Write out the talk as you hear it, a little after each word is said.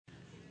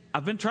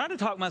I've been trying to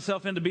talk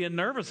myself into being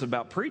nervous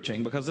about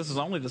preaching because this is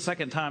only the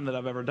second time that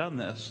I've ever done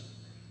this.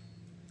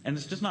 And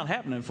it's just not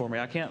happening for me.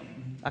 I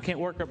can't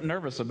work up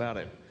nervous about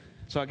it.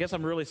 So I guess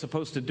I'm really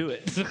supposed to do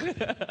it.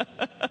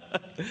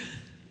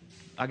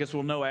 I guess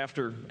we'll know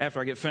after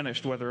I get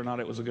finished whether or not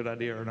it was a good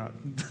idea or not.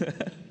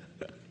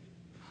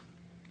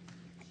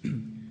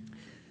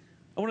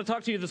 I want to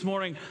talk to you this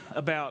morning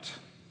about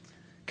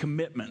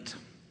commitment,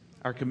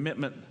 our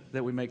commitment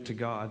that we make to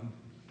God.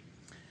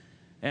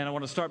 And I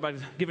want to start by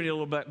giving you a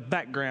little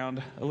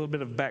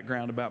bit of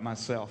background about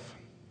myself.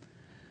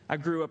 I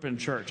grew up in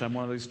church. I'm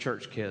one of these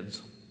church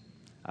kids.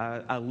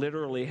 I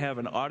literally have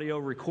an audio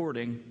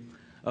recording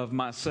of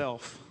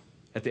myself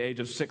at the age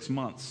of 6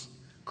 months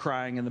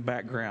crying in the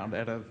background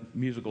at a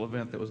musical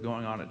event that was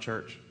going on at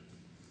church.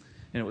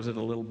 And it was at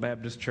a little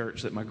Baptist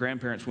church that my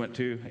grandparents went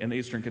to in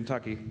eastern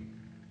Kentucky.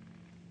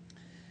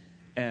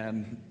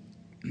 And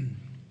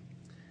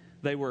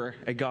they were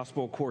a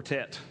gospel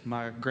quartet,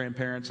 my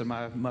grandparents and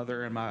my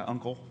mother and my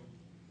uncle.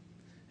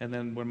 And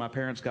then when my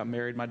parents got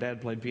married, my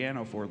dad played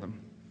piano for them.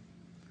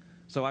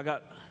 So I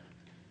got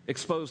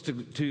exposed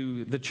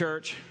to the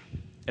church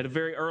at a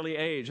very early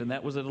age, and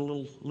that was at a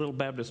little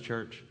Baptist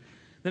church.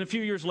 Then a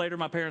few years later,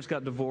 my parents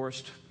got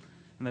divorced,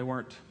 and they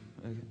weren't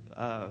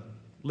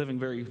living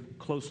very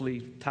closely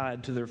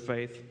tied to their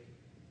faith.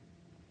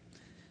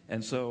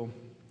 And so,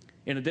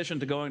 in addition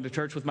to going to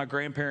church with my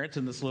grandparents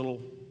in this little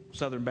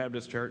Southern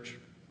Baptist church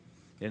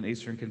in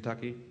eastern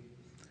Kentucky,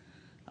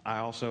 I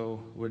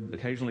also would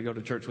occasionally go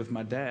to church with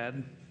my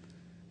dad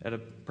at a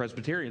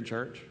Presbyterian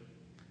church.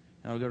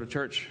 And I would go to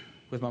church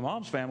with my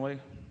mom's family,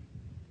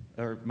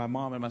 or my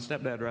mom and my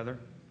stepdad, rather,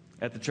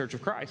 at the Church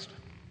of Christ.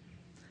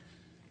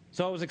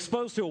 So I was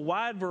exposed to a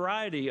wide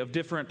variety of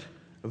different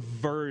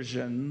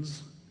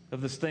versions of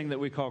this thing that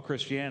we call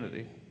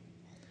Christianity.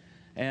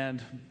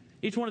 And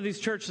each one of these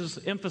churches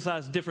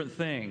emphasized different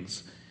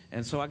things.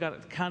 And so I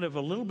got kind of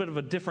a little bit of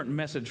a different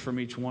message from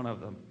each one of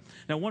them.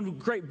 Now, one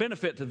great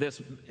benefit to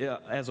this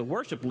as a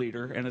worship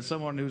leader and as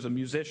someone who's a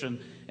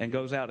musician and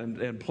goes out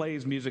and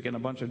plays music in a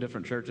bunch of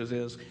different churches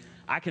is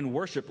I can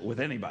worship with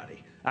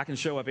anybody. I can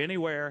show up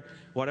anywhere,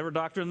 whatever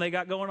doctrine they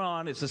got going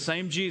on. It's the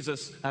same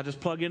Jesus. I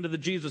just plug into the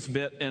Jesus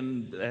bit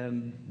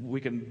and we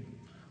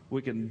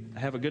can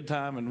have a good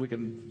time and we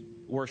can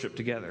worship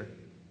together.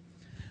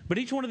 But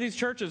each one of these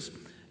churches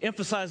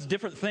emphasized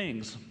different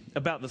things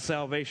about the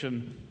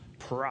salvation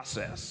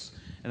process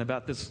and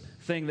about this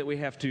thing that we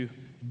have to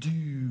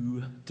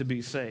do to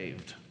be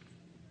saved.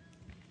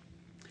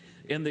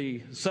 In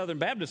the Southern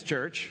Baptist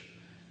Church,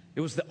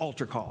 it was the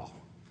altar call.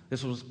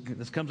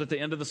 This comes at the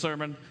end of the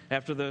sermon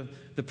after the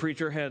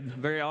preacher had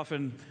very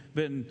often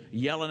been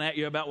yelling at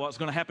you about what's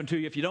going to happen to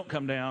you if you don't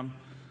come down.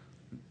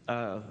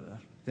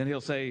 Then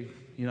he'll say,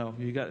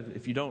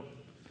 if you don't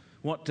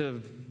want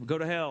to go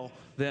to hell,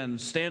 then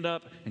stand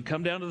up and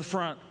come down to the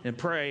front and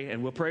pray,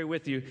 and we'll pray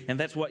with you. And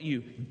that's what you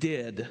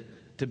did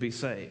to be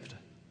saved.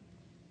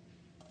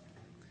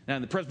 Now,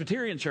 in the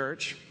Presbyterian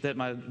church that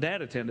my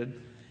dad attended,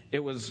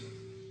 it was...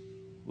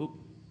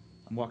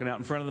 I'm walking out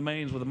in front of the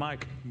mains with a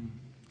mic.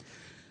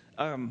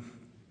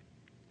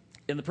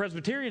 In the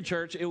Presbyterian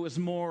church, it was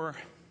more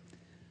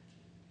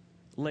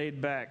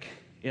laid back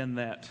in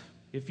that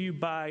if you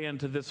buy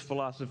into this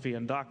philosophy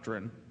and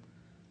doctrine,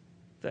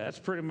 that's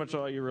pretty much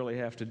all you really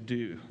have to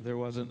do. There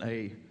wasn't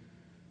a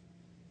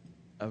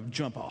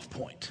jump-off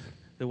point.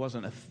 There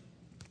wasn't a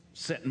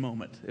set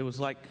moment. It was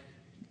like,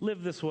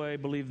 live this way,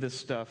 believe this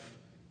stuff.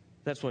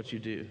 That's what you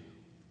do.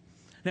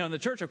 Now, in the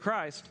Church of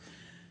Christ,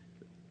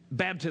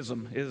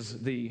 baptism is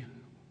the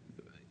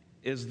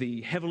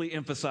heavily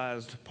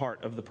emphasized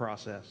part of the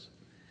process.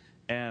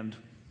 And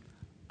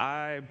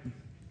I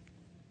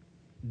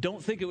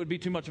don't think it would be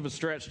too much of a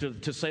stretch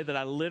to say that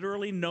I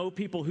literally know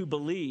people who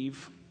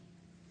believe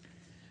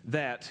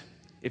that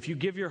if you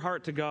give your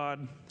heart to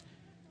God,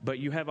 but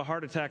you have a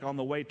heart attack on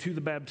the way to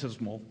the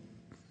baptismal,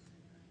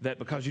 that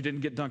because you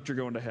didn't get dunked, you're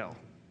going to hell.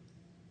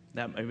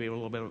 That may be a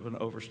little bit of an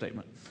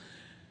overstatement.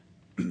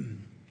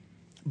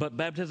 But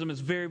baptism is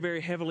very,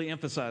 very heavily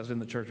emphasized in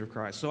the Church of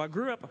Christ. So I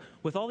grew up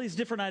with all these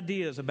different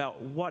ideas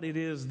about what it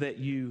is that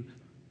you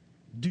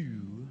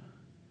do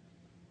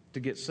to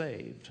get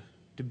saved,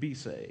 to be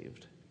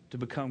saved, to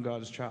become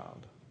God's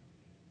child.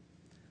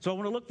 So I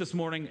want to look this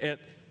morning at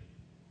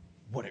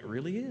what it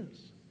really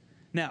is.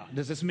 Now,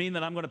 does this mean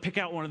that I'm going to pick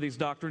out one of these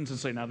doctrines and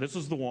say, now this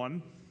is the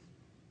one,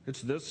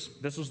 it's this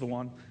is the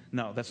one?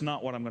 No, that's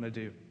not what I'm going to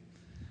do.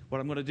 What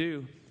I'm going to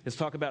do is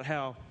talk about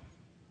how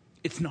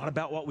it's not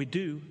about what we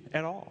do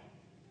at all.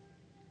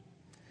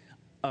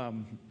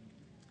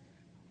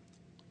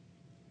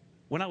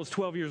 When I was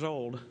 12 years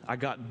old, I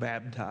got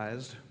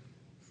baptized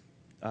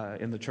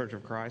in the Church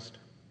of Christ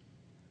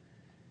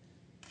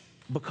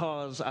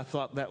because I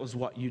thought that was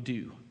what you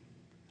do.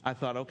 I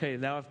thought, okay,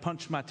 now I've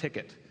punched my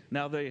ticket.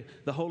 Now the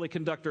holy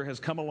conductor has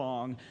come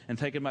along and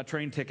taken my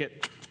train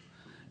ticket,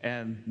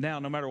 and now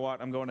no matter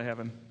what, I'm going to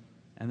heaven.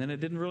 And then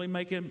it didn't really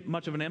make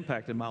much of an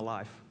impact in my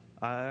life.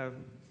 I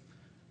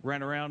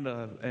ran around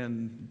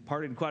and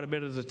partied quite a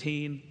bit as a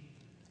teen.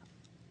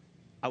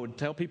 I would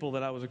tell people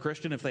that I was a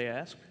Christian if they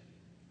asked,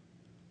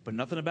 but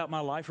nothing about my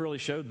life really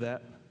showed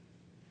that.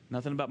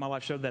 Nothing about my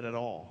life showed that at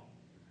all.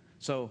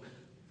 So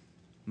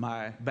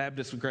my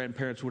Baptist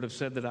grandparents would have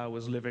said that I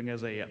was living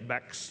as a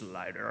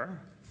backslider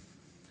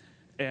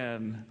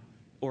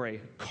or a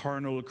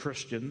carnal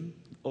Christian,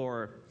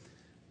 but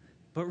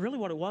really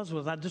what it was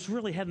I just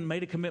really hadn't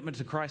made a commitment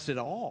to Christ at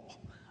all.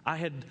 I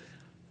had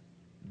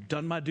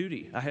done my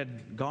duty. I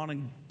had gone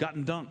and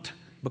gotten dunked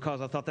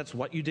because I thought that's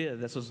what you did.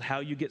 This is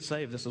how you get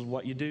saved. This is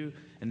what you do,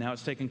 and now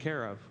it's taken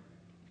care of.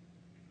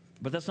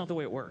 But that's not the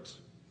way it works.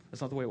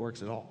 That's not the way it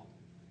works at all.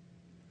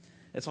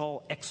 It's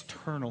all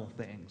external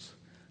things.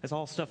 It's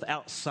all stuff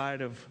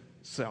outside of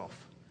self.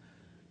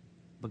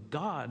 But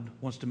God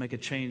wants to make a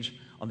change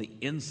on the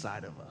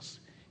inside of us.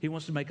 He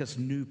wants to make us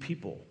new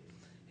people.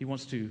 He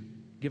wants to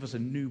give us a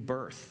new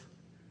birth.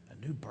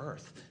 A new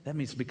birth. That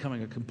means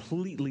becoming a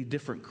completely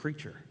different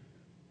creature.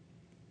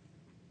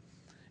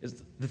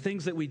 The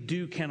things that we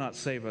do cannot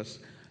save us.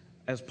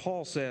 As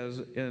Paul says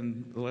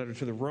in the letter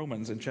to the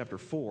Romans in chapter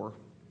 4,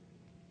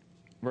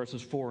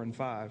 verses 4 and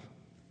 5.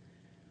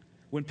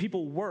 When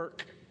people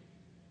work,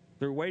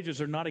 their wages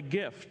are not a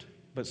gift,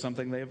 but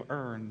something they have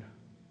earned.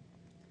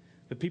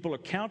 The people are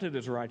counted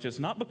as righteous,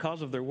 not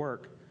because of their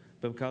work,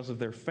 but because of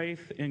their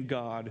faith in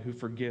God who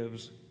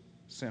forgives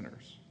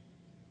sinners.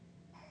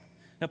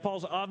 Now,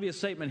 Paul's obvious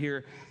statement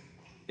here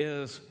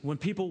is when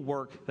people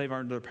work, they've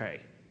earned their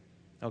pay.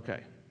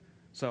 Okay,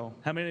 so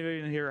how many of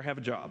you in here have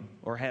a job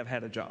or have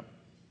had a job?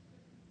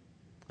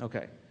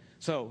 Okay,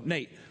 so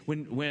Nate,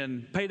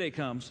 when payday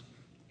comes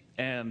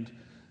and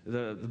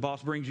the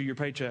boss brings you your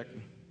paycheck,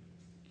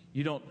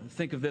 you don't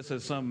think of this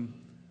as some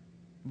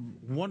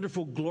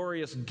wonderful,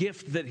 glorious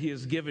gift that he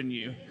has given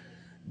you,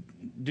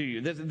 do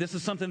you? This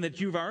is something that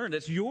you've earned.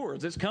 It's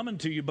yours. It's coming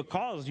to you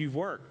because you've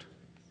worked.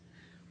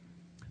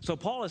 So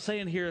Paul is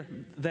saying here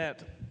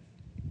that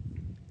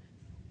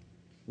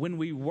when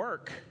we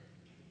work,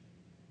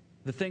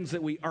 the things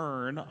that we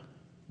earn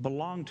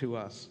belong to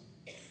us.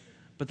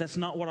 But that's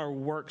not what our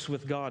works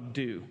with God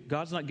do.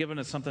 God's not giving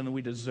us something that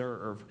we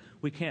deserve.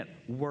 We can't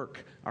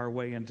work our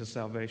way into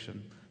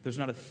salvation. There's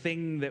not a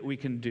thing that we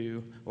can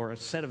do or a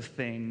set of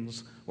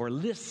things or a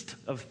list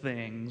of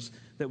things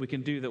that we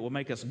can do that will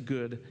make us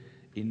good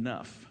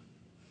enough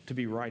to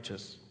be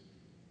righteous.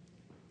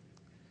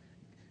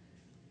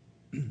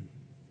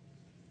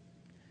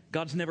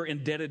 God's never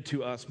indebted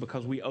to us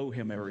because we owe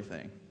him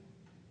everything.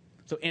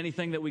 So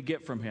anything that we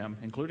get from him,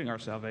 including our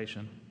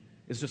salvation,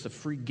 is just a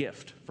free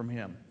gift from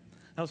him.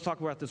 Now let's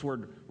talk about this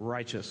word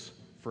righteous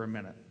for a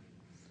minute.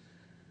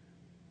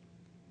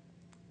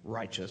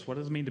 Righteous. What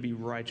does it mean to be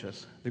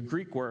righteous? The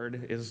Greek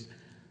word is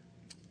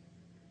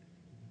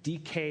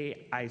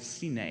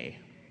dikaisine.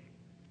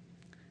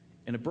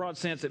 In a broad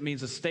sense, it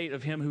means a state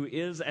of him who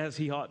is as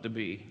he ought to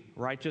be.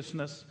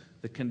 Righteousness,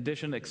 the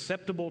condition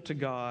acceptable to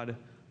God,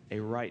 a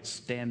right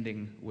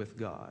standing with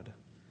God.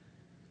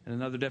 And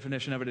another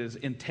definition of it is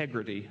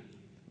integrity,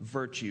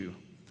 virtue,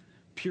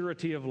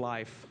 purity of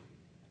life,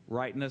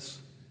 rightness,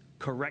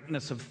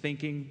 correctness of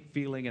thinking,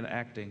 feeling, and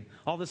acting.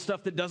 All this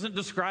stuff that doesn't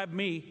describe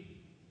me.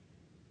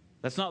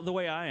 That's not the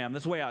way I am.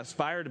 That's the way I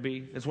aspire to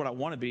be. It's what I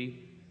want to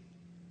be.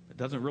 It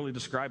doesn't really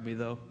describe me,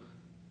 though.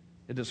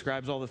 It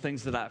describes all the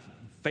things that I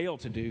fail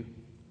to do.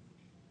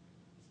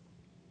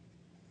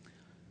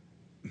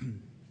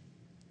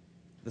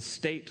 The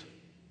state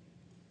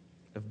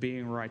of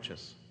being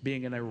righteous,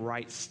 being in a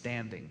right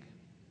standing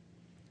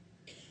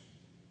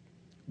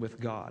with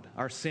God.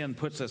 Our sin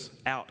puts us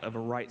out of a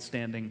right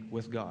standing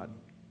with God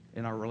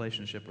in our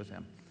relationship with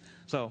him.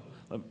 So,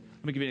 let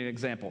me give you an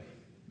example.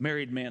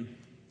 Married men.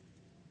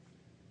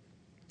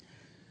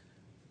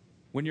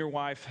 When your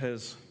wife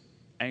has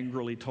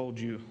angrily told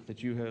you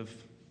that you have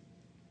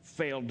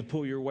failed to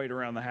pull your weight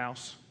around the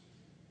house,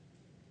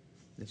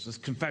 this is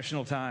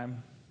confessional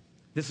time.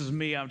 This is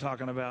me I'm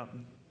talking about.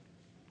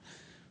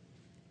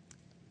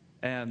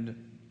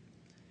 And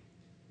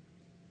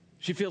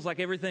she feels like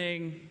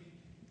everything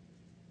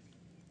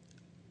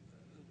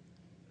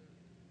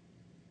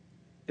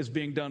is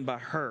being done by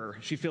her.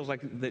 She feels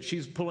like that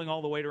she's pulling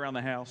all the weight around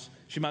the house.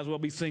 She might as well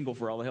be single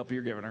for all the help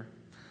you're giving her.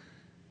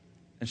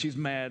 And she's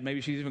mad.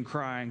 Maybe she's even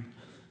crying.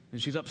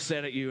 And she's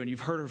upset at you, and you've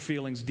hurt her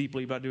feelings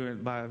deeply by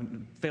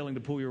failing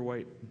to pull your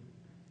weight.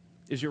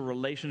 Is your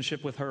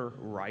relationship with her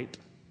right?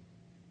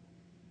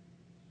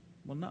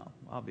 Well, no,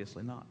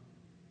 obviously not.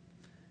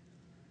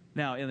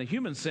 Now, in the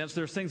human sense,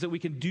 there's things that we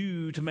can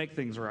do to make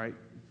things right.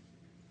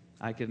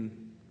 I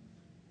can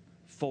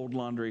fold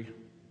laundry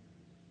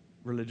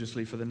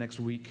religiously for the next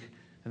week,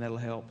 and that'll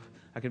help.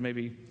 I can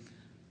maybe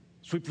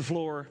sweep the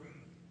floor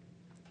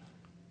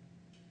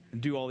and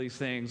do all these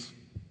things.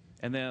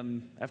 And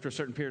then after a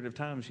certain period of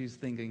time, she's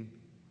thinking,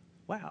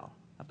 wow,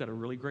 I've got a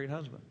really great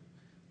husband.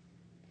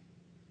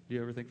 Do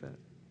you ever think that?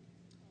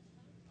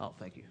 Oh,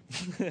 thank you.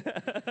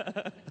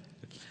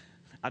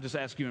 I just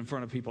ask you in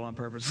front of people on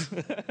purpose.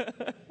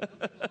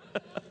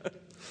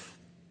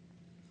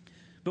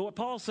 But what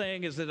Paul's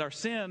saying is that our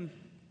sin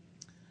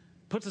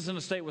puts us in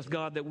a state with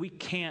God that we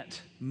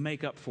can't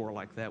make up for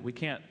like that. We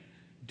can't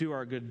do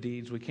our good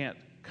deeds. We can't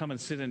come and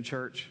sit in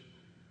church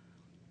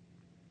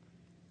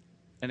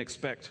and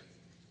expect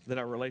that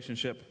our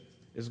relationship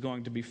is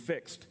going to be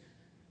fixed.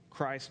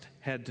 Christ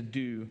had to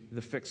do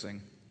the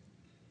fixing.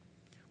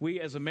 We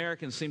as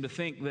Americans seem to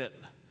think that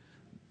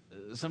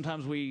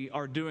sometimes we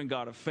are doing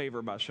God a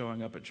favor by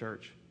showing up at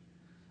church.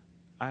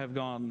 I have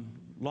gone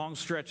long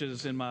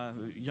stretches in my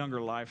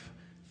younger life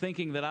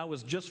thinking that I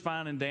was just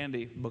fine and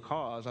dandy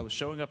because I was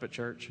showing up at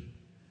church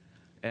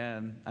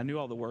and I knew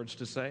all the words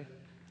to say.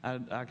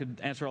 I could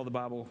answer all the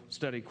Bible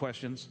study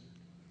questions.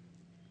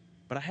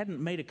 But I hadn't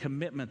made a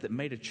commitment that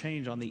made a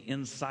change on the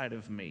inside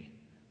of me.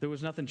 There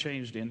was nothing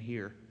changed in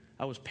here.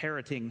 I was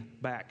parroting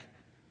back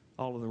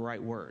all of the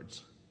right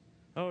words.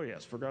 Oh,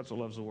 yes, for God so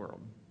loves the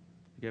world.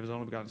 He gave his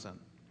only begotten Son.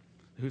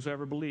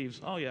 Whosoever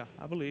believes, oh, yeah,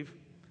 I believe.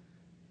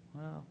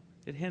 Well,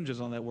 it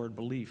hinges on that word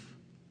belief.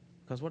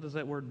 Because what does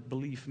that word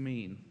belief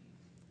mean?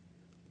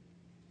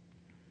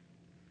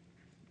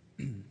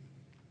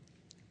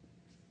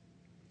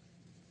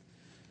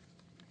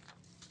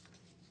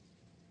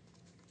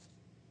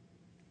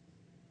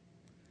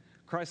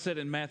 Christ said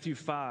in Matthew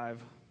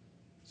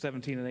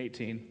 5:17 and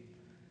 18,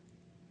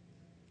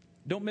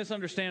 "Don't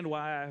misunderstand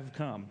why I have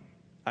come.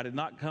 I did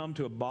not come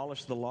to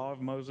abolish the law of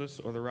Moses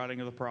or the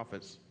writing of the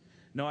prophets.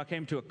 No, I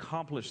came to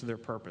accomplish their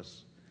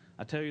purpose.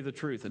 I tell you the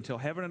truth, until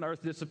heaven and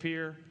earth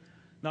disappear,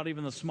 not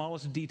even the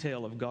smallest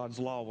detail of God's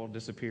law will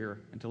disappear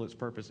until its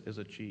purpose is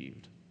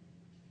achieved."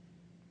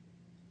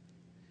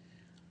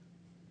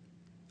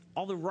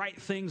 All the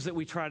right things that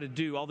we try to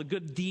do, all the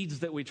good deeds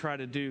that we try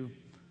to do,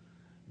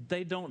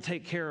 they don't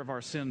take care of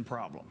our sin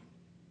problem.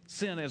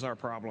 Sin is our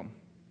problem.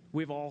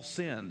 We've all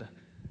sinned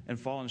and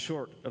fallen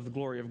short of the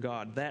glory of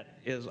God. That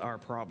is our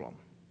problem.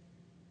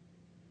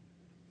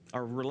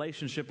 Our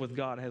relationship with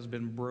God has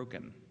been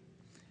broken.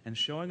 And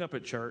showing up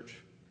at church,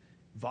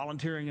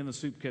 volunteering in the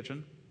soup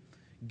kitchen,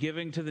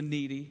 giving to the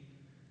needy,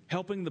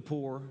 helping the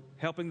poor,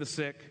 helping the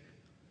sick,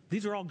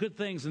 these are all good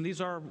things and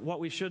these are what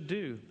we should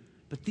do.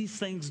 But these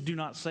things do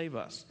not save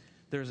us.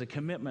 There's a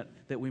commitment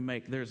that we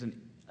make. There's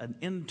an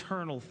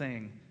internal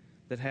thing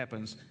that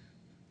happens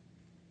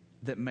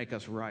that make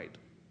us right.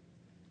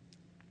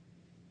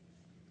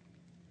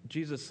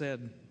 Jesus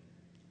said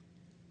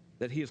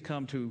that he has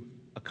come to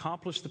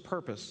accomplish the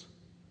purpose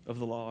of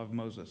the law of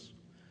Moses.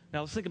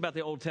 Now let's think about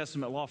the Old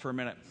Testament law for a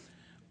minute.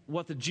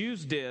 What the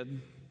Jews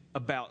did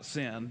about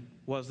sin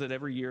was that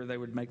every year they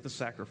would make the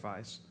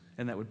sacrifice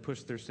and that would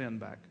push their sin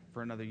back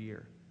for another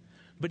year.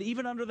 But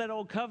even under that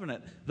old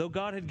covenant, though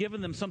God had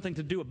given them something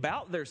to do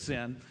about their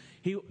sin,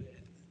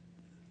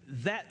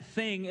 that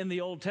thing in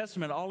the Old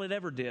Testament, all it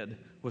ever did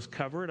was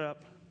cover it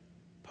up,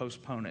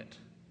 postpone it.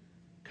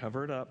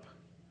 Cover it up,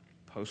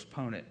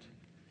 postpone it.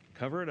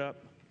 Cover it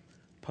up,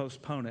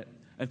 postpone it,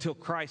 until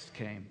Christ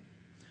came.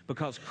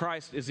 Because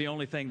Christ is the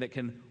only thing that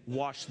can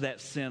wash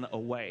that sin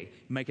away,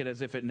 make it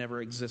as if it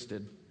never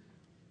existed.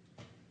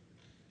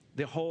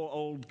 The whole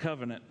old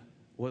covenant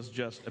was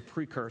just a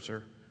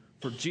precursor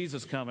for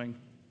Jesus coming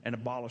and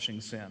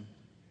abolishing sin.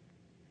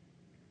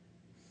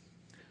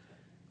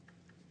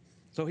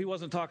 So he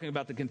wasn't talking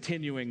about the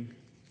continuing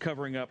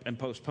covering up and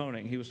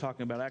postponing. He was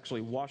talking about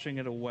actually washing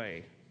it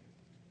away.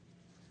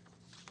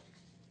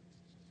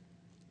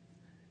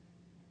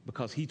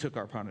 Because he took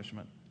our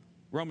punishment.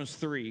 Romans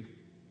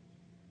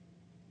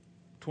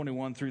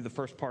 3:21 through the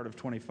first part of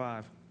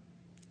 25.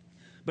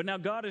 "But now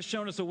God has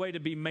shown us a way to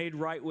be made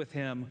right with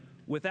him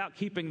without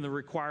keeping the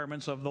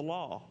requirements of the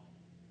law,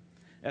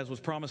 as was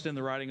promised in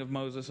the writing of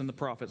Moses and the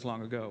prophets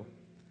long ago.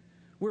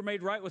 We're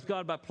made right with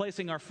God by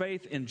placing our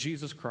faith in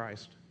Jesus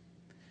Christ.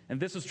 And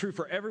this is true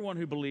for everyone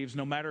who believes,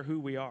 no matter who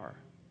we are.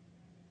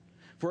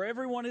 For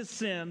everyone has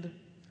sinned.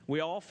 We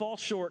all fall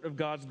short of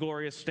God's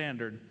glorious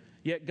standard.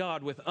 Yet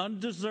God, with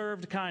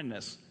undeserved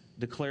kindness,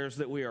 declares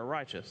that we are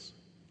righteous.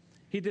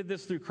 He did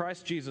this through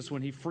Christ Jesus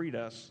when he freed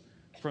us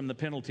from the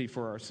penalty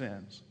for our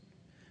sins.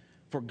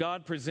 For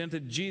God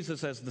presented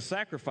Jesus as the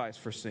sacrifice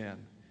for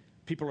sin.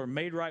 People are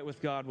made right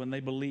with God when they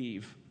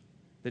believe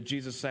that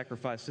Jesus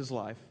sacrificed his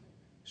life,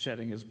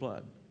 shedding his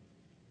blood."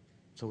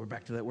 So we're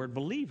back to that word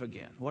believe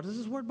again. What does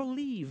this word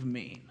believe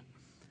mean?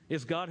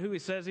 Is God who he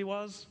says he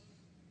was?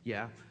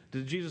 Yeah.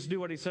 Did Jesus do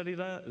what he said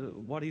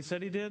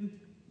he did?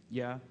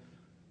 Yeah.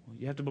 Well,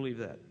 you have to believe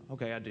that.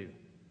 Okay, I do.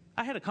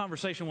 I had a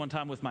conversation one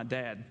time with my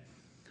dad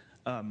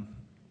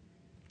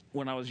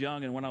when I was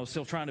young and when I was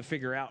still trying to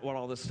figure out what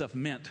all this stuff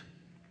meant.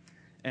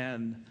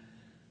 And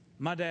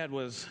my dad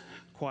was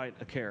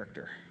quite a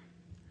character.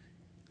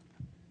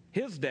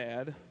 His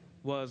dad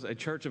was a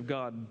Church of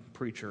God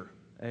preacher,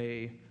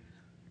 a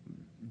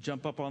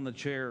jump up on the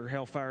chair,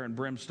 hellfire and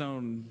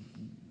brimstone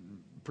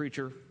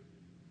preacher.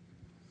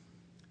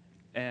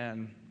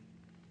 And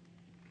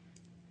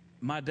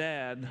my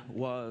dad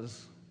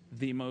was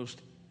the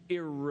most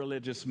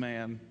irreligious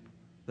man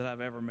that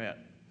I've ever met.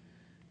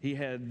 He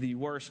had the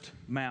worst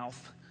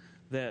mouth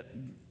that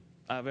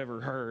I've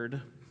ever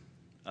heard,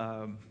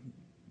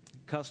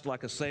 cussed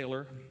like a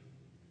sailor,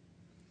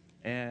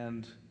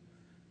 and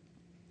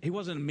he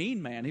wasn't a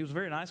mean man. He was a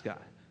very nice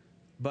guy,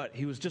 but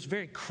he was just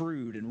very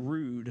crude and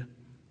rude,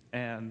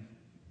 and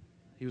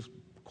he was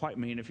quite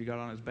mean if you got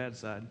on his bad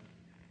side.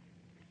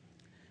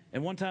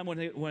 And one time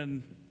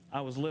when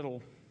I was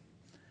little,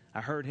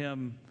 I heard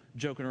him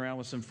joking around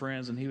with some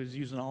friends, and he was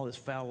using all this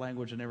foul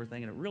language and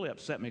everything, and it really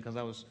upset me because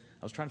I was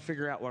trying to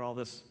figure out what all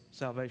this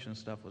salvation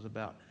stuff was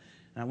about.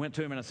 And I went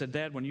to him and I said,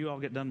 Dad, when you all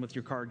get done with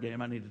your card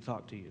game, I need to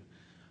talk to you.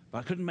 But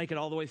I couldn't make it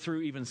all the way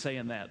through even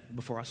saying that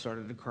before I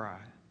started to cry.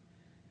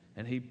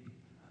 And he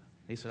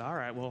said, all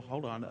right, well,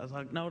 hold on. I was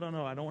like, no,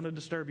 I don't want to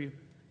disturb you.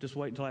 Just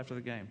wait until after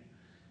the game.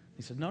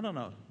 He said,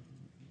 no,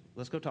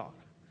 let's go talk.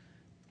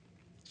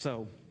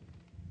 So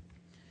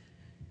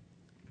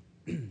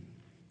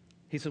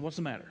he said, what's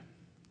the matter?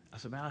 I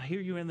said, man, I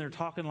hear you in there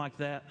talking like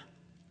that,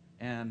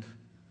 and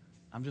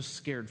I'm just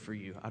scared for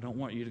you. I don't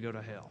want you to go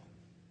to hell.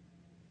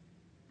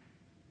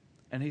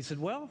 And he said,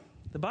 well,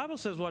 the Bible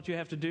says what you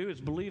have to do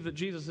is believe in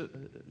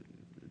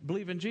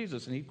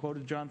Jesus. And he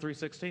quoted John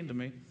 3:16 to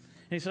me. And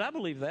he said, I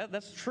believe that.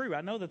 That's true.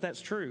 I know that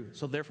that's true.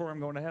 So therefore I'm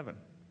going to heaven.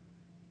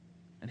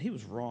 And he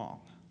was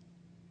wrong.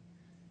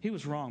 He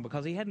was wrong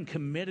because he hadn't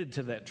committed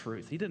to that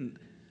truth. He didn't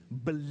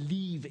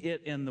believe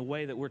it in the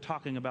way that we're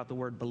talking about the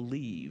word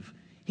believe.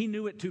 He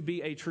knew it to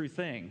be a true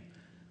thing.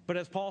 But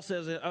as Paul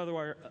says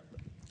elsewhere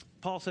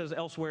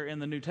in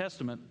the New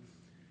Testament,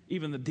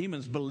 even the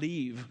demons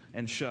believe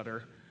and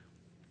shudder.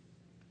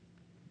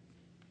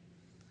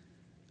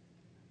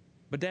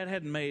 But Dad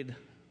hadn't made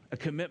a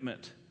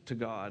commitment to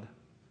God.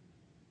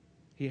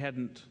 He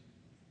hadn't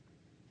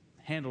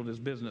handled his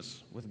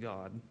business with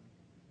God.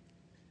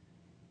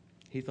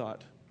 He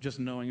thought just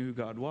knowing who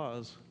God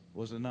was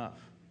enough.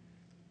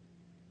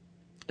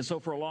 And so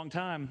for a long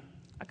time,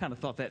 I kind of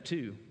thought that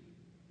too.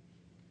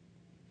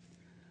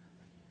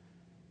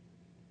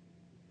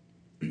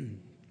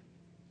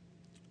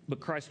 But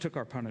Christ took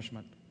our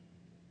punishment.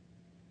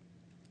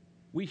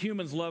 We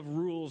humans love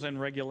rules and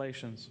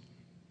regulations.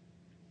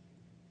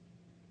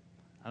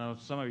 I know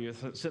some of you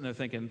are sitting there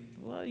thinking,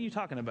 what are you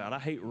talking about? I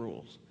hate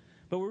rules.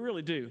 But we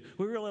really do.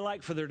 We really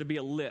like for there to be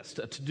a list,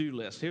 a to-do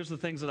list. Here's the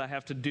things that I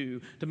have to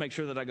do to make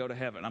sure that I go to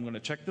heaven. I'm going to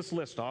check this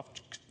list off.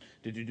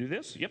 Did you do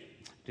this? Yep.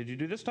 Did you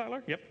do this,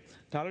 Tyler? Yep.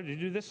 Tyler, did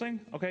you do this thing?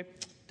 Okay.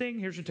 Ding,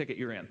 here's your ticket.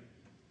 You're in.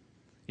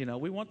 You know,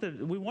 we want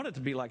it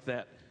to be like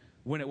that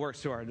when it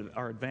works to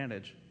our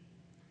advantage.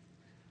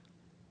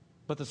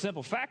 But the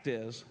simple fact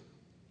is,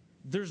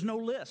 there's no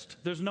list.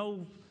 There's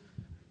no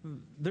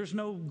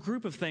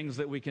group of things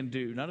that we can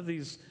do. None of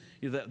these,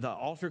 the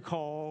altar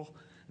call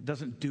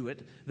doesn't do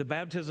it. The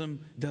baptism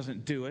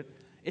doesn't do it.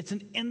 It's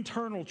an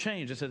internal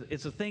change.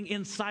 It's a thing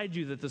inside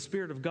you that the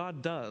Spirit of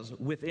God does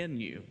within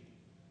you.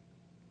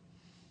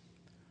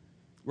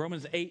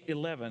 Romans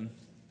 8:11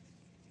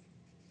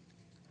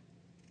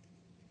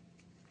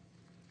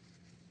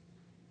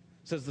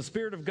 says, the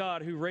Spirit of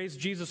God who raised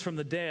Jesus from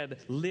the dead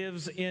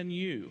lives in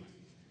you.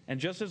 And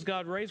just as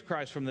God raised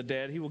Christ from the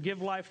dead, he will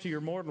give life to your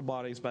mortal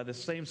bodies by the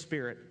same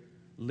Spirit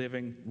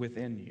living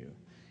within you.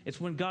 It's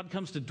when God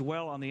comes to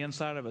dwell on the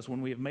inside of us,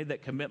 when we have made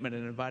that commitment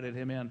and invited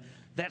him in,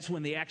 that's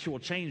when the actual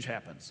change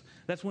happens.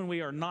 That's when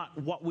we are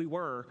not what we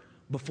were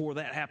before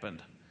that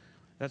happened.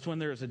 That's when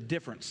there is a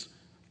difference.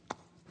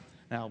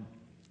 Now,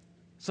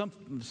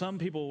 some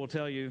people will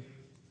tell you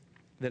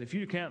that if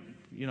you can't,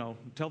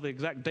 tell the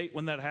exact date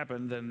when that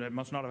happened, then it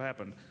must not have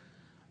happened.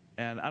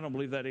 And I don't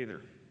believe that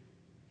either.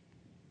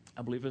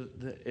 I believe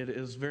it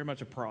is very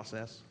much a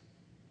process.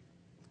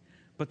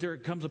 But there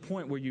comes a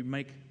point where you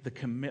make the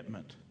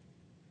commitment.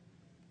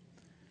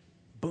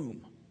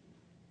 Boom.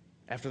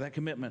 After that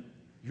commitment,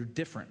 you're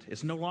different.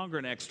 It's no longer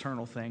an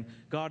external thing.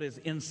 God is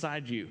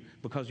inside you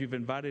because you've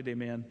invited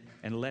him in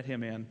and let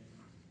him in.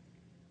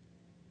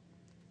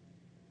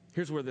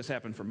 Here's where this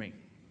happened for me.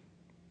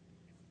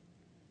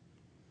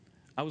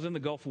 I was in the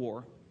Gulf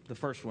War, the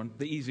first one,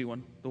 the easy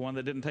one, the one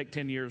that didn't take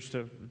 10 years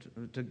to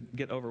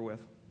get over with.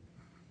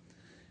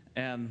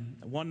 And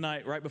one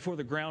night, right before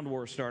the ground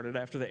war started,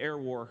 after the air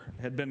war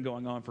had been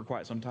going on for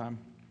quite some time,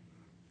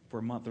 for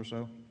a month or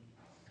so,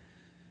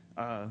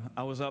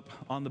 I was up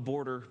on the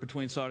border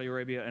between Saudi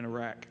Arabia and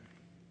Iraq.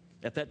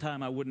 At that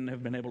time, I wouldn't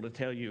have been able to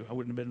tell you, I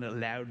wouldn't have been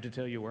allowed to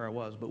tell you where I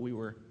was, but we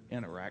were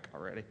in Iraq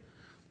already.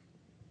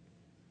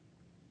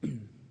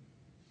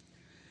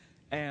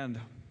 And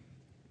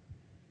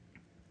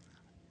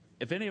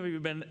if any of you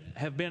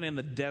have been in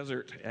the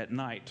desert at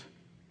night,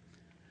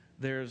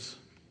 there's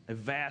a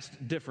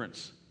vast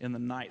difference in the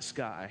night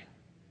sky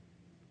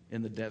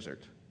in the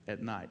desert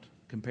at night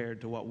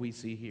compared to what we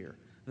see here.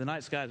 The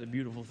night sky is a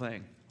beautiful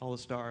thing. All the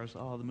stars,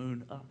 the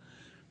moon,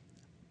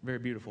 very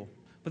beautiful.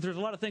 But there's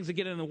a lot of things that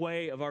get in the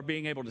way of our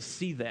being able to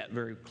see that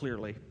very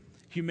clearly.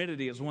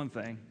 Humidity is one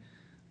thing.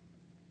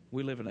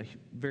 We live in a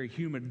very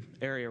humid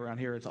area around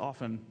here. It's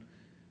often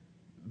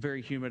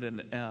very humid,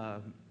 and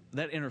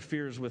that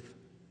interferes with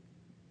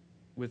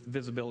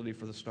visibility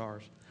for the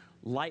stars.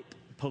 Light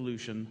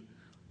pollution,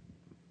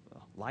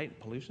 what?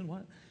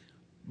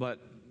 But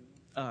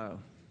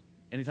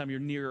anytime you're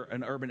near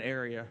an urban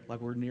area,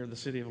 like we're near the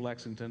city of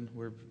Lexington,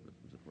 we're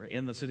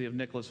in the city of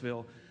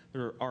Nicholasville,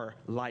 there are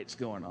lights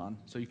going on,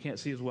 so you can't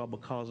see as well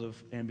because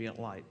of ambient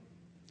light.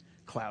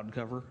 Cloud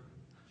cover,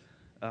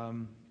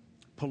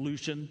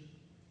 pollution,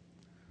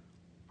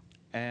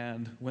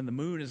 And when the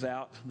moon is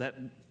out, that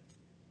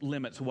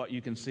limits what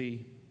you can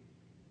see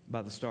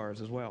by the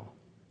stars as well.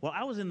 Well,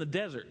 I was in the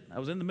desert. I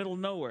was in the middle of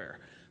nowhere.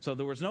 So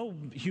there was no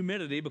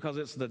humidity because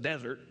it's the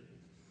desert.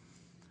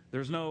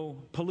 There's no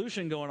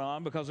pollution going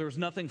on because there was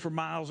nothing for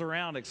miles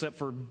around except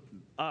for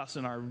us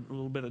and our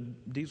little bit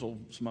of diesel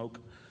smoke.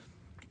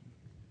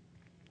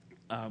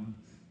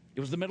 It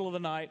was the middle of the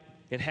night.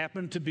 It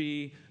happened to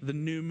be the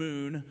new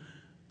moon,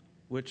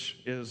 which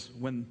is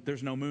when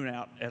there's no moon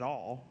out at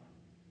all.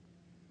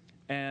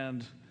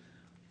 And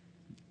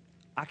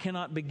I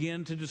cannot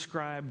begin to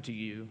describe to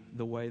you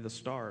the way the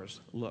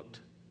stars looked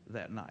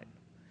that night.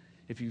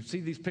 If you see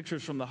these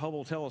pictures from the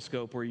Hubble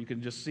telescope where you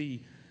can just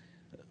see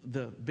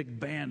the big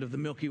band of the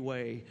Milky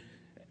Way,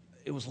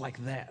 it was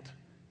like that.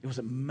 It was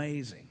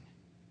amazing.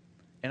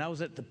 And I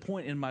was at the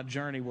point in my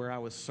journey where I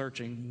was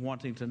searching,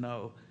 wanting to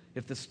know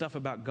if the stuff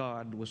about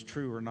God was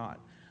true or not.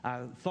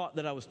 I thought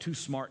that I was too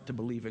smart to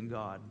believe in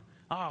God.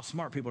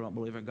 Smart people don't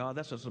believe in God.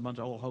 That's just a bunch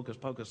of old hocus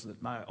pocus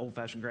that my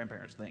old-fashioned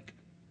grandparents think.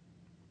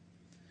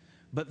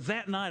 But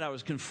that night I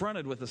was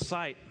confronted with a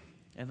sight,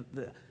 and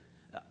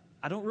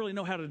I don't really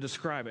know how to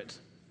describe it,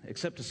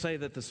 except to say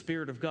that the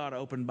Spirit of God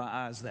opened my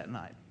eyes that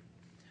night.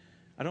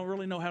 I don't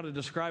really know how to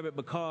describe it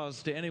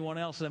because to anyone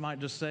else they might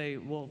just say,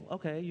 well,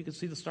 okay, you can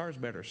see the stars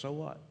better, so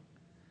what?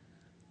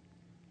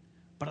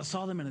 But I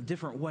saw them in a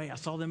different way. I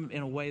saw them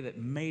in a way that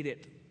made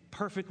it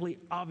perfectly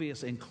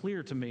obvious and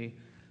clear to me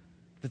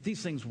that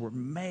these things were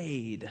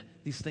made.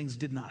 These things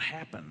did not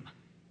happen.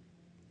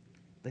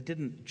 They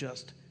didn't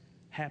just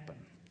happen.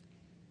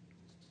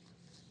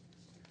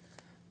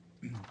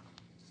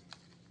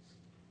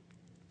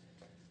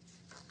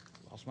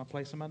 Lost my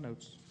place in my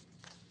notes.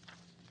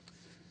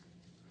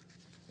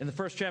 In the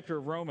first chapter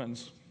of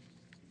Romans,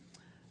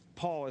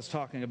 Paul is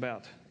talking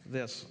about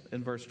this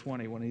in verse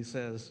 20 when he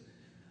says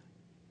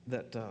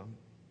that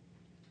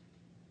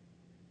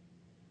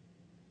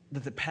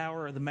the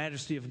power and the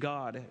majesty of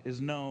God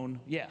is known,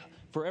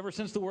 for ever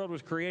since the world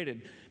was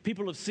created.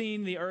 People have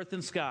seen the earth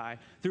and sky.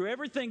 Through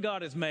everything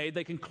God has made,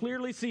 they can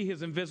clearly see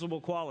his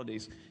invisible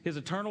qualities, his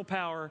eternal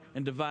power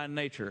and divine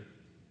nature,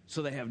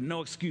 so they have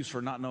no excuse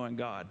for not knowing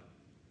God.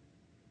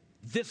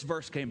 This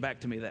verse came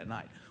back to me that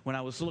night when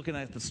I was looking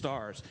at the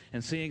stars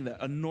and seeing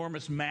the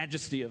enormous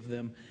majesty of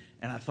them,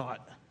 and I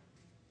thought,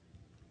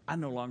 I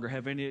no longer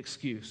have any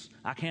excuse.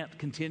 I can't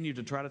continue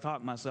to try to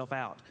talk myself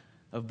out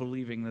of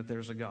believing that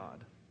there's a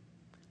God.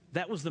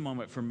 That was the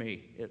moment for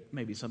me. It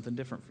may be something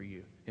different for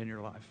you in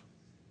your life.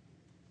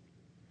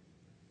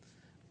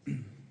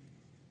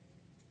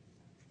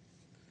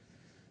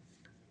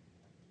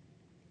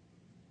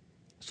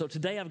 So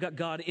today I've got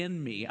God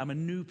in me. I'm a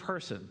new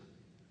person.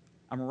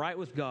 I'm right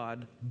with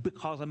God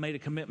because I made a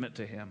commitment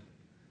to him.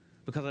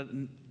 Because I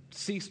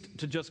ceased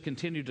to just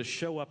continue to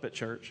show up at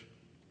church.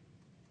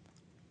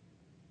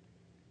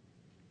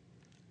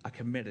 I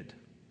committed.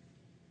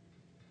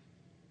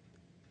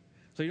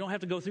 So you don't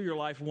have to go through your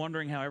life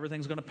wondering how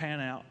everything's going to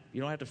pan out.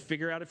 You don't have to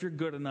figure out if you're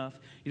good enough.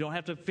 You don't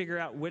have to figure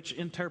out which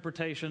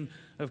interpretation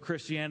of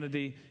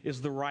Christianity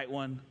is the right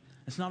one.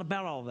 It's not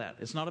about all that.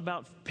 It's not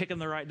about picking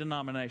the right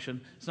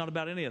denomination. It's not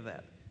about any of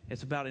that.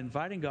 It's about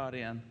inviting God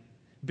in,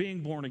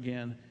 being born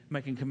again,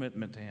 making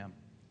commitment to him.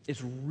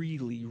 It's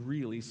really,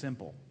 really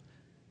simple.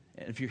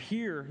 And if you're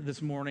here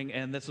this morning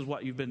and this is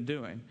what you've been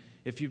doing,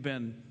 if you've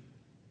been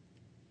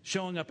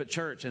showing up at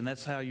church and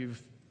that's how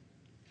you've,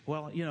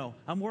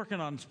 I'm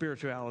working on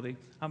spirituality.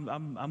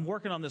 I'm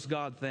working on this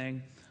God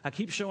thing. I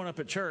keep showing up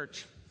at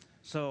church,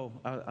 so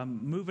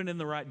I'm moving in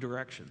the right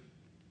direction.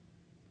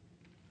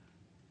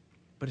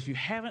 But if you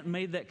haven't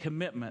made that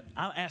commitment,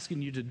 I'm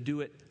asking you to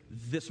do it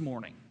this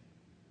morning.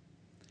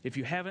 If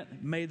you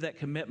haven't made that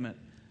commitment,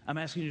 I'm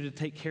asking you to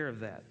take care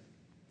of that.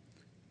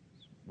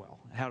 Well,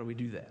 how do we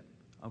do that?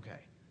 Okay.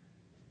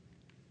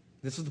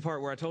 This is the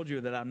part where I told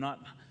you that I'm not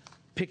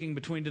picking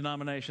between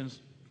denominations.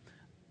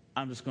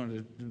 I'm just going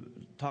to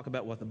talk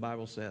about what the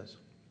Bible says.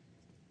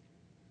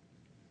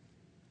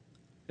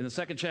 In the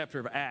second chapter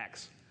of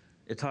Acts,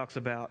 it talks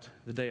about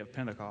the day of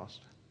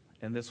Pentecost.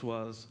 And this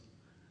was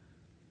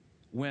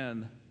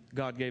when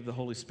God gave the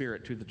Holy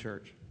Spirit to the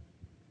church.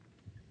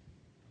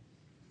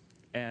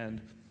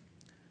 And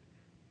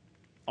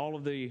all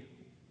of the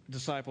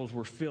disciples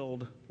were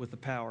filled with the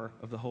power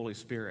of the Holy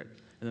Spirit.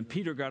 And then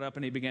Peter got up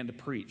and he began to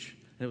preach.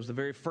 And it was the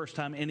very first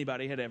time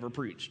anybody had ever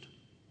preached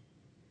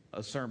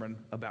a sermon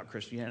about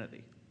Christianity.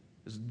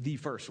 It was the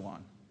first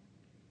one.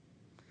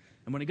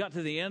 And when he got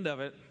to the end of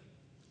it,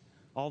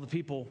 all the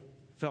people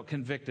felt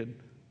convicted.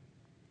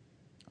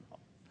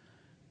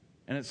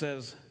 And it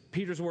says,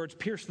 Peter's words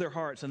pierced their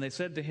hearts, and they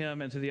said to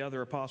him and to the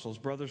other apostles,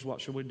 "Brothers,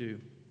 what shall we do?"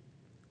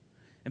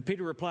 And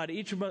Peter replied,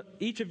 each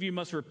of you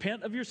must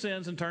repent of your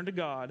sins and turn to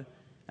God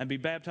and be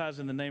baptized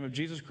in the name of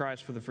Jesus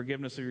Christ for the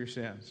forgiveness of your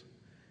sins.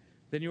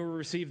 Then you will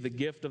receive the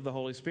gift of the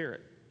Holy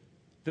Spirit.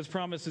 This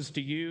promise is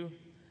to you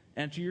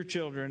and to your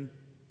children,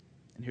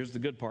 and here's the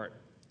good part,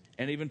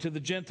 and even to the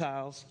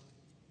Gentiles,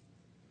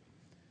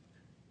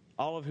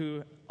 all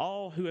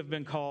who have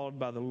been called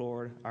by the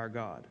Lord our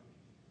God.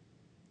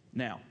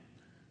 Now,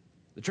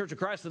 The Church of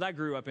Christ that I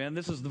grew up in,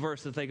 this is the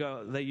verse that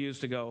they use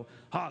to go,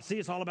 see,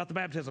 it's all about the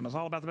baptism. It's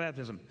all about the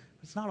baptism.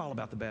 It's not all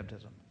about the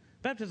baptism.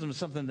 Baptism is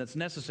something that's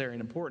necessary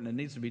and important and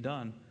needs to be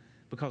done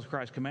because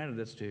Christ commanded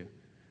us to.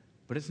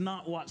 But it's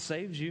not what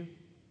saves you.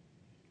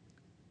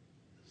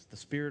 It's the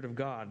Spirit of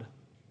God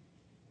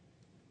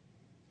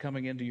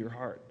coming into your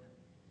heart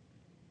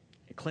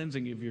and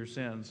cleansing you of your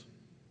sins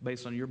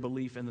based on your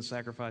belief in the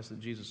sacrifice that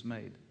Jesus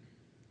made.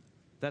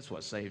 That's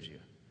what saves you.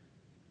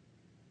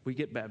 We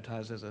get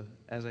baptized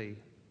as a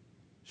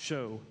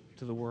show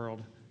to the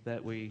world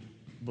that we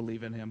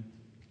believe in him,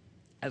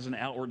 as an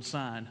outward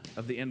sign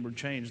of the inward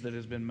change that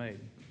has been made.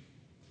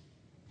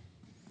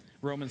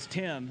 Romans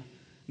 10,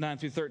 9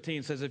 through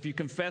 13 says, if you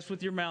confess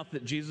with your mouth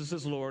that Jesus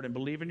is Lord and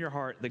believe in your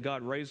heart that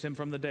God raised him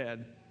from the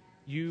dead,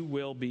 you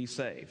will be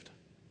saved.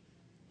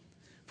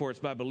 For it's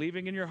by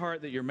believing in your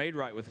heart that you're made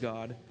right with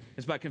God.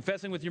 It's by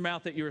confessing with your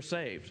mouth that you are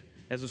saved.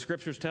 As the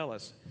scriptures tell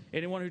us,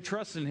 anyone who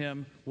trusts in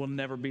him will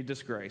never be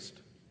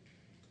disgraced.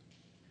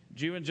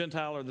 Jew and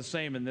Gentile are the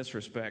same in this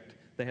respect.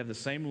 They have the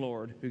same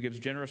Lord who gives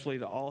generously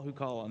to all who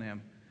call on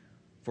him.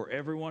 For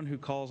everyone who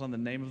calls on the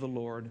name of the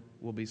Lord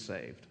will be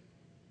saved.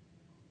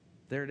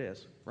 There it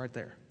is, right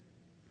there.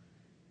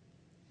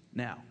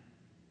 Now,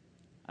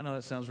 I know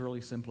that sounds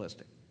really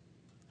simplistic.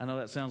 I know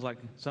that sounds like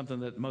something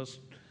that most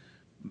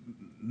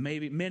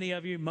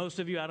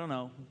of you, I don't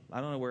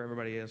know where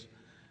everybody is.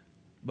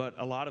 But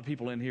a lot of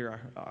people in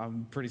here,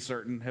 I'm pretty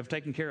certain, have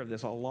taken care of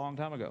this a long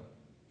time ago.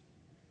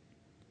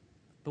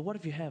 But what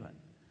if you haven't?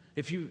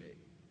 If you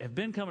have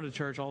been coming to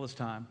church all this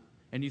time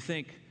and you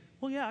think,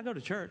 well, yeah, I go to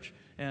church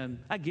and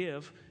I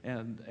give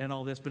and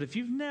all this, but if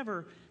you've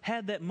never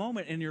had that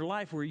moment in your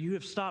life where you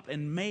have stopped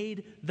and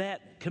made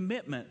that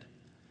commitment,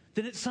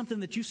 then it's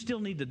something that you still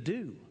need to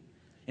do.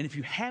 And if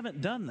you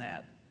haven't done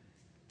that,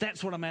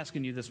 that's what I'm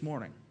asking you this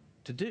morning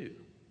to do.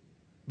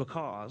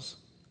 Because,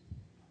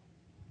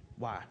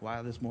 why?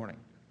 Why this morning?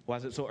 Why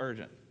is it so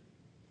urgent?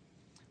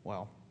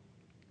 Well,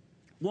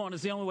 one,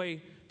 it's the only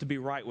way to be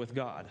right with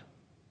God.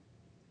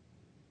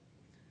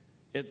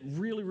 It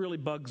really, really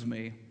bugs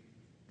me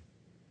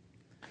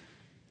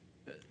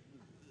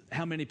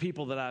how many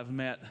people that I've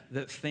met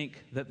that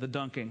think that the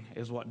dunking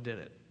is what did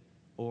it.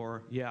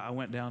 Or, yeah, I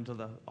went down to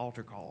the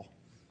altar call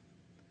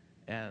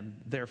and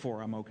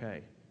therefore I'm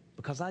okay.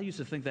 Because I used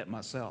to think that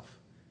myself.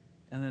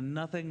 And then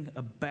nothing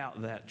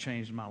about that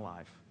changed my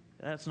life.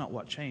 That's not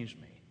what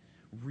changed me.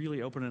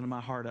 Really opening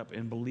my heart up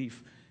in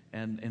belief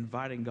and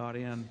inviting God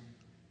in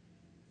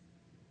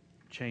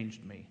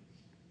changed me.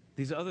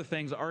 These other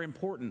things are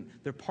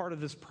important. They're part of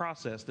this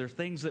process. They're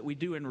things that we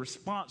do in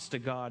response to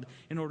God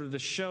in order to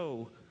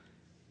show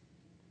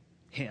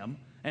him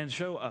and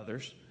show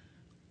others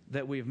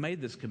that we have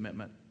made this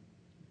commitment.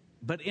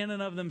 But in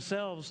and of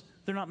themselves,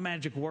 they're not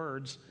magic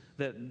words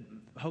that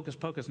hocus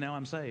pocus, now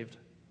I'm saved.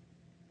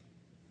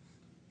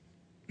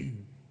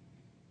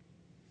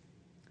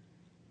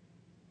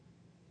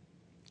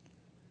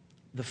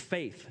 The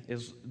faith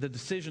is the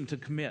decision to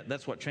commit.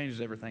 That's what changes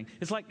everything.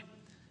 It's like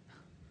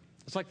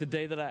the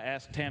day that I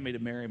asked Tammy to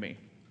marry me.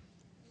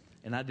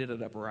 And I did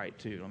it upright,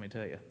 too, let me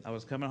tell you. I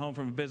was coming home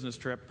from a business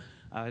trip.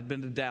 I had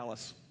been to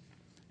Dallas.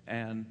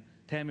 And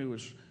Tammy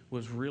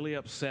was really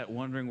upset,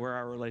 wondering where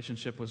our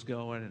relationship was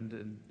going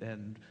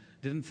and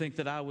didn't think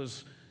that I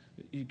was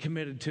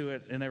committed to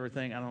it and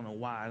everything. I don't know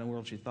why in the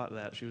world she thought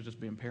that. She was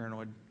just being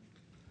paranoid.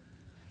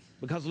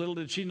 Because little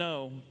did she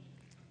know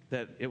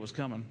that it was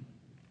coming.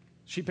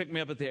 She picked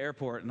me up at the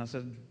airport, and I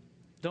said,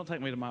 don't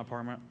take me to my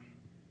apartment.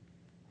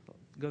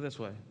 Go this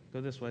way.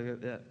 Go this way.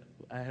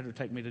 I had her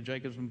take me to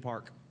Jacobson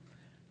Park.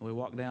 And we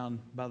walked down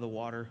by the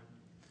water,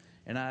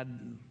 and I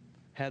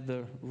had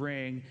the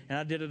ring, and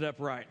I did it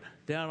upright,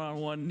 down on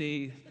one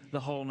knee, the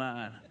whole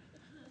nine.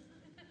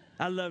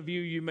 I love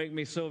you. You make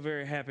me so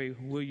very happy.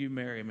 Will you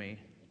marry me?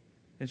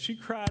 And she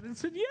cried and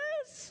said,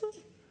 yes.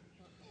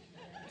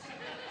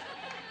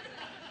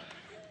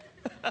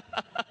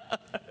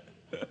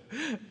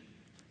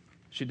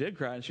 She did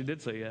cry, and she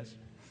did say yes.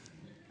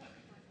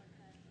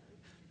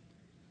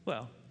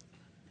 Well,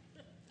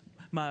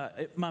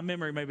 my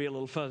memory may be a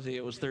little fuzzy.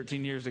 It was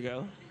 13 years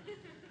ago.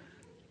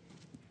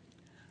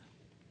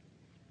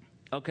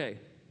 Okay.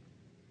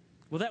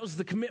 Well, that was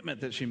the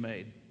commitment that she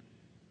made.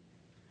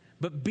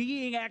 But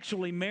being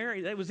actually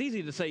married, it was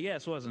easy to say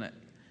yes, wasn't it?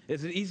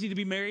 Is it easy to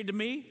be married to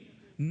me?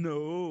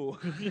 No.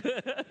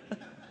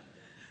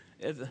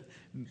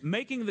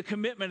 Making the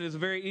commitment is a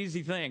very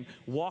easy thing.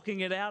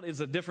 Walking it out is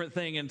a different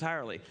thing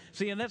entirely.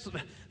 See, and that's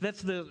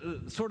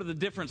the sort of the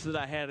difference that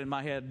I had in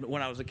my head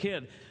when I was a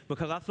kid,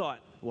 because I thought,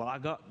 well,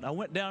 I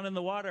went down in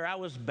the water, I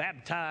was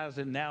baptized,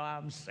 and now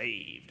I'm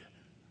saved.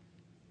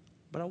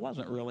 But I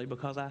wasn't really,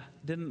 because I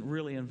didn't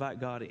really invite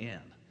God in.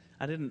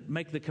 I didn't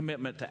make the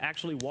commitment to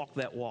actually walk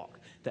that walk,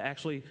 to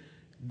actually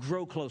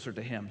grow closer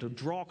to him, to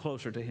draw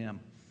closer to him.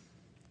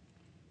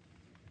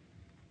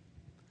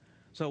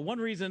 So one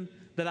reason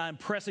that I'm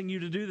pressing you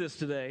to do this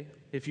today,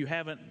 if you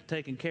haven't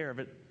taken care of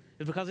it,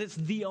 is because it's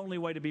the only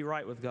way to be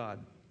right with God.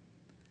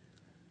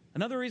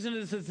 Another reason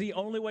is it's the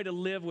only way to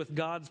live with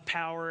God's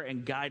power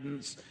and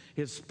guidance,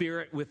 His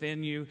Spirit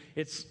within you.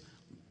 It's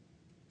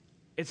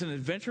an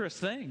adventurous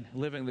thing,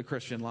 living the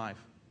Christian life.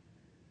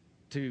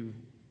 To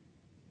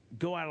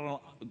go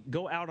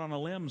out on a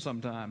limb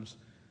sometimes,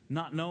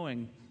 not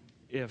knowing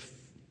if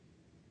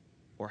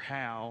or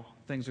how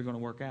things are going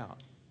to work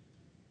out.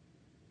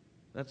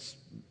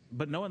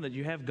 But knowing that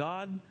you have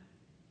God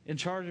in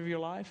charge of your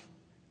life,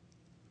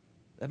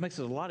 that makes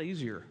it a lot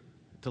easier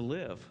to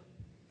live.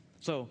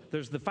 So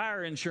there's the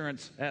fire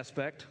insurance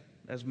aspect,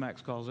 as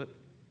Max calls it.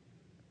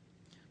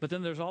 But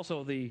then there's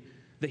also the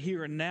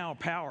here and now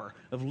power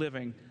of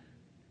living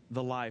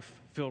the life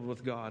filled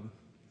with God.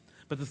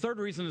 But the third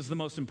reason is the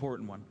most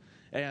important one,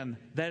 and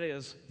that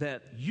is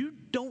that you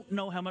don't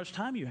know how much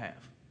time you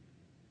have.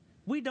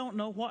 We don't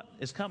know what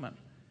is coming.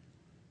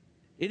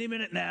 Any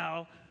minute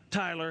now,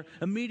 Tyler,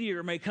 a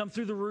meteor may come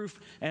through the roof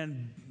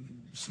and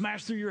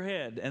smash through your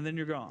head, and then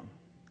you're gone.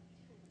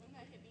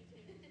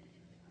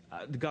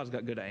 God's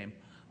got good aim.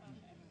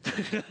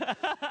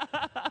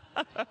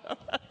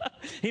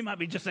 He might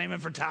be just aiming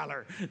for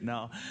Tyler.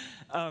 No.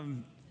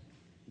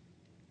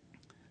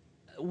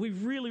 We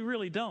really,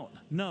 really don't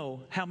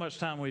know how much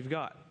time we've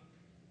got.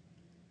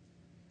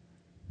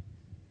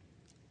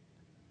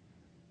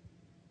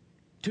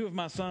 Two of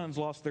my sons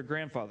lost their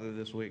grandfather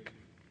this week.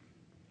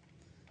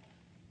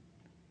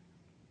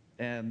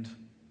 And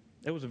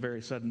it was a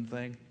very sudden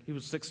thing. He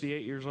was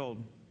 68 years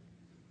old.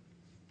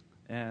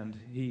 And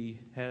he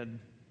had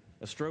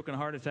a stroke and a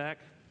heart attack.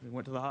 He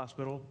went to the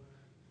hospital.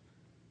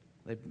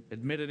 They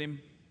admitted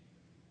him.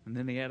 And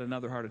then he had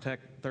another heart attack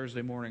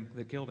Thursday morning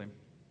that killed him.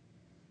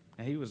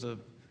 And he was a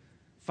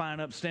fine,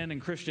 upstanding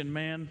Christian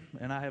man.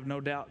 And I have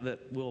no doubt that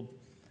we'll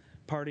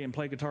party and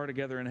play guitar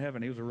together in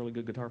heaven. He was a really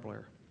good guitar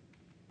player.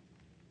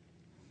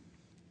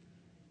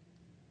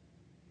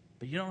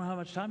 But you don't know how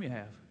much time you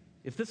have.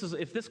 If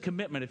this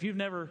commitment, if you've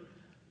never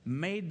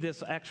made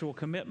this actual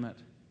commitment,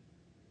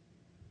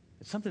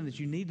 it's something that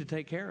you need to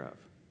take care of.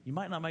 You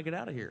might not make it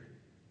out of here.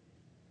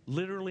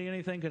 Literally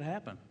anything could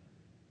happen.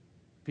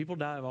 People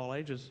die at all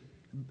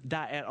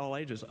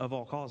ages of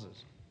all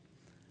causes.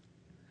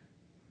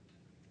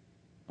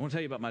 I want to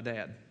tell you about my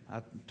dad.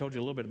 I told you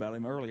a little bit about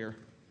him earlier.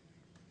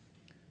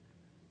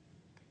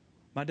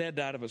 My dad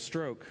died of a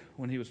stroke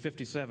when he was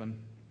 57.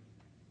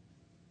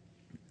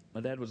 My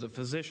dad was a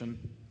physician.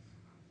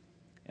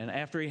 And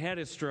after he had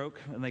his stroke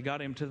and they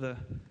got him to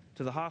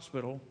the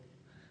hospital,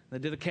 they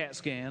did a CAT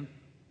scan,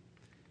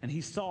 and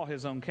he saw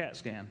his own CAT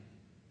scan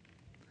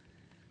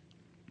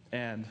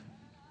and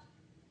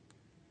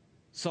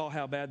saw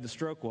how bad the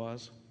stroke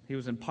was. He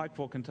was in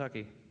Pikeville,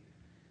 Kentucky,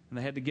 and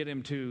they had to get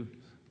him to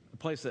a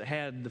place that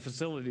had the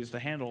facilities to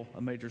handle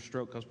a major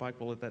stroke, because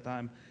Pikeville at that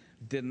time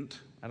didn't.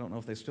 I don't know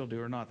if they still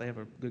do or not. They have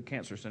a good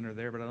cancer center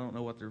there, but I don't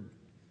know what their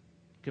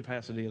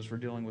capacity is for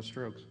dealing with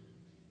strokes.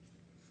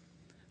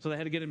 So they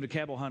had to get him to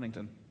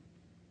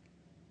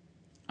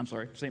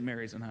St.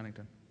 Mary's in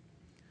Huntington.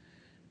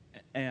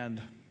 And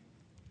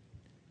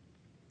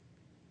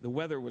the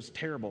weather was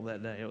terrible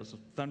that day. It was a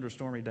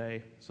thunderstormy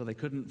day, so they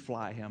couldn't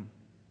fly him.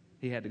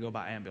 He had to go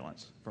by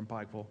ambulance from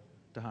Pikeville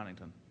to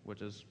Huntington,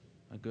 which is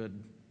a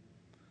good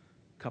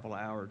couple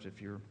of hours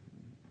if you're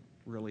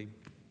really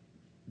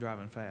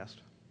driving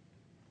fast.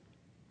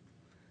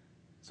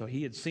 So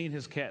he had seen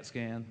his CAT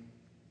scan.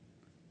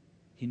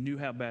 He knew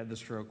how bad the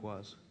stroke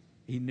was.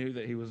 He knew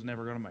that he was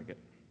never going to make it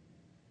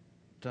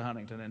to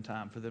Huntington in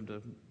time for them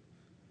to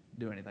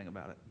do anything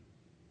about it.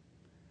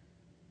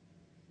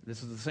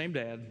 This is the same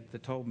dad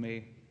that told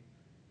me,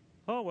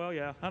 oh, well,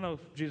 yeah, I know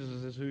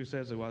Jesus is who he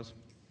says he was.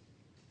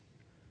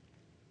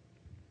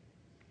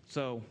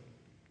 So,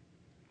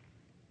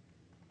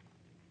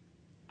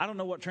 I don't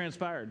know what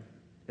transpired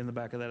in the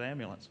back of that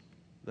ambulance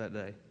that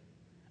day.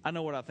 I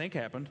know what I think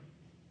happened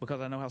because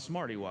I know how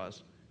smart he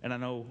was, and I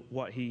know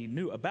what he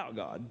knew about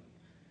God.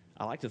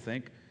 I like to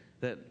think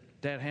that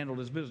Dad handled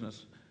his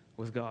business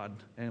with God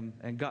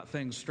and got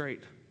things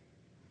straight.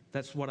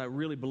 That's what I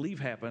really believe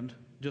happened,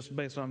 just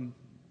based on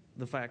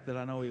the fact that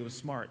I know he was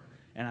smart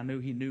and I knew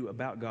he knew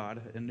about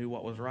God and knew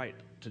what was right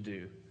to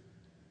do.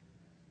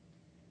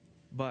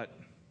 But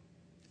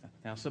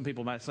now some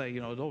people might say,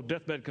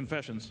 deathbed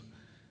confessions.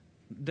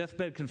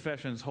 Deathbed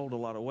confessions hold a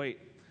lot of weight,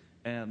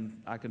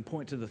 and I can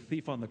point to the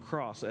thief on the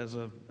cross as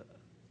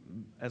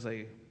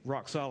a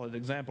rock solid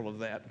example of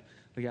that.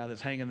 The guy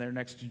that's hanging there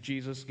next to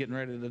Jesus, getting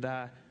ready to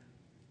die,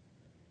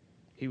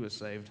 he was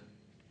saved.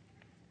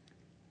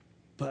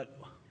 But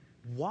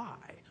why?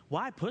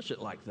 Why push it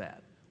like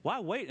that?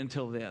 Why wait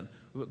until then?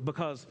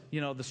 Because,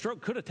 the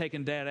stroke could have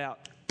taken Dad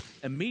out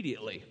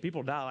immediately.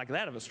 People die like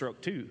that of a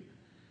stroke too,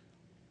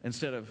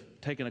 instead of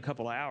taking a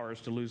couple of hours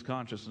to lose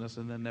consciousness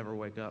and then never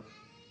wake up.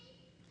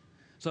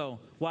 So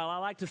while I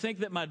like to think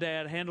that my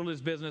dad handled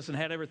his business and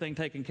had everything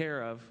taken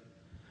care of,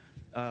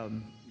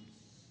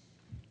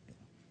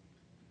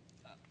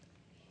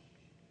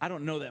 I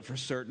don't know that for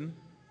certain.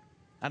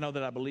 I know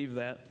that I believe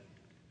that.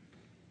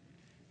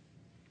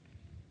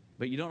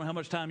 But you don't know how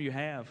much time you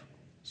have,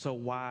 so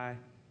why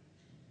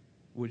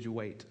would you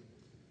wait?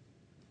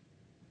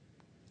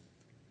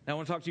 Now, I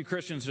want to talk to you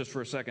Christians just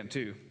for a second,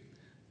 too.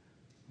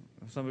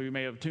 Some of you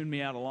may have tuned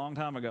me out a long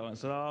time ago and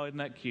said, oh, isn't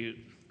that cute?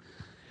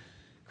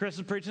 Chris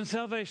is preaching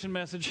salvation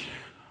message.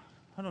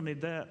 I don't need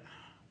that.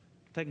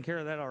 Taking care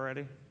of that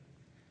already.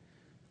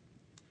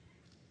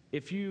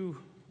 If you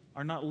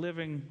are not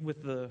living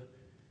with the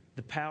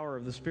power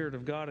of the Spirit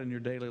of God in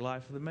your daily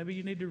life, then maybe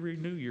you need to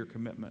renew your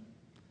commitment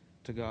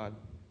to God.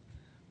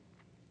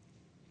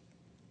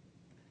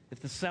 If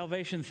the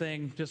salvation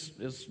thing just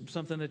is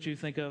something that you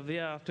think of,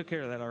 yeah, I took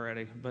care of that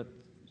already, but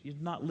you're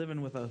not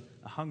living with a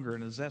hunger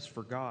and a zest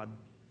for God,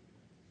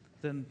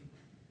 then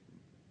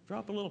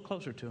drop a little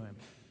closer to Him.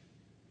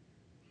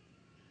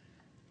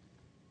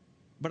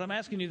 But I'm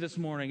asking you this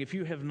morning, if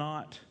you have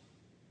not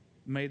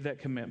made that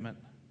commitment,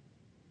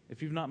 if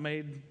there's not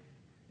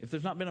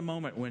been a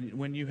moment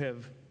when you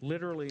have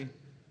literally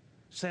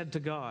said to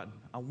God,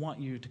 I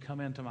want you to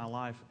come into my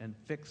life and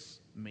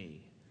fix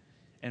me,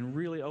 and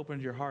really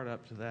opened your heart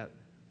up to that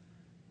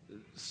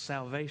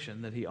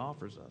salvation that He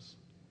offers us,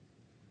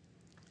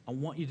 I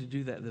want you to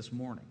do that this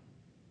morning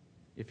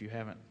if you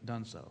haven't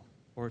done so,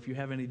 or if you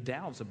have any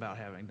doubts about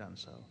having done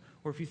so,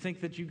 or if you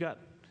think that you got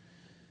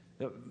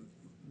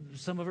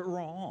some of it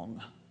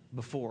wrong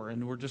before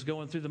and we're just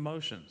going through the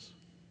motions.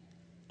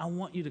 I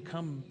want you to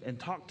come and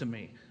talk to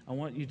me. I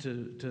want you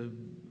to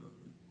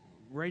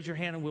raise your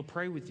hand and we'll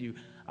pray with you.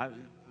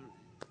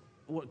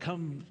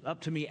 Come up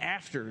to me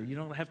after. You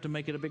don't have to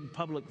make it a big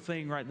public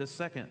thing right this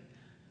second.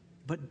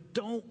 But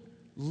don't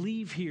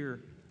leave here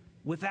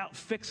without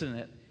fixing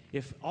it.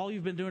 If all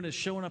you've been doing is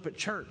showing up at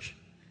church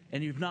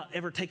and you've not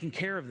ever taken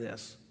care of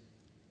this,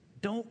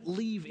 don't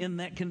leave in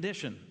that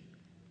condition,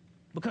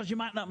 because you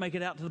might not make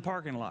it out to the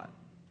parking lot.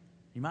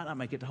 You might not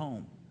make it to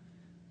home.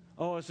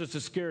 Oh, it's just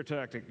a scare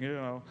tactic,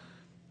 You're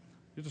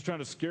just trying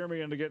to scare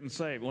me into getting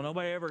saved. Well,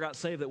 nobody ever got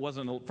saved that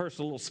wasn't first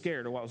a little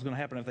scared of what was going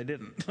to happen if they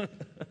didn't.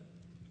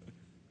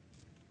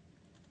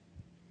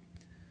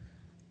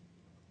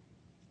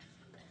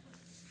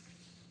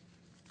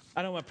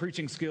 I know my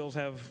preaching skills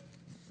have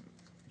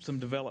some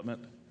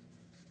development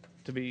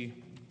to be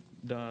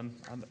done.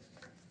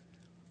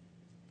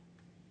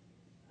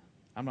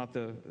 I'm not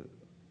the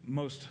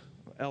most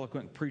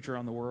eloquent preacher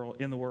in the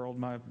world.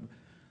 My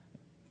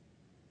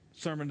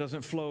sermon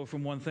doesn't flow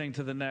from one thing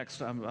to the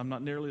next. I'm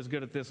not nearly as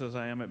good at this as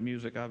I am at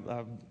music.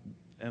 I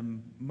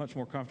am much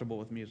more comfortable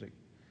with music.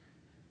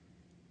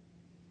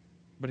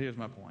 But here's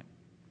my point.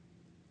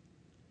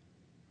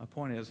 My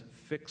point is,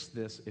 fix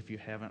this if you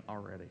haven't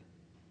already.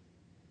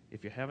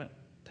 If you haven't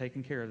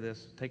taken care of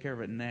this, take care of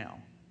it now.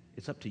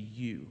 It's up to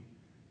you.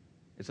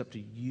 It's up to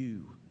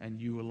you and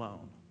you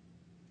alone.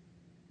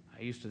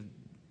 I used to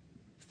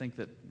think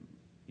that,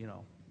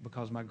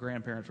 because my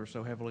grandparents were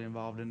so heavily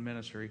involved in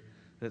ministry,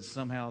 that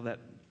somehow that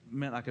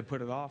meant I could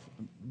put it off.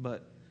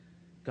 But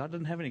God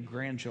doesn't have any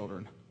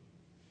grandchildren.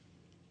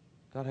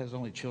 God has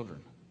only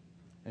children.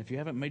 And if you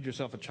haven't made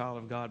yourself a child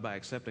of God by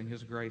accepting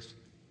His grace,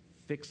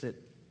 fix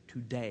it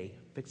today.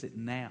 Fix it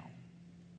now.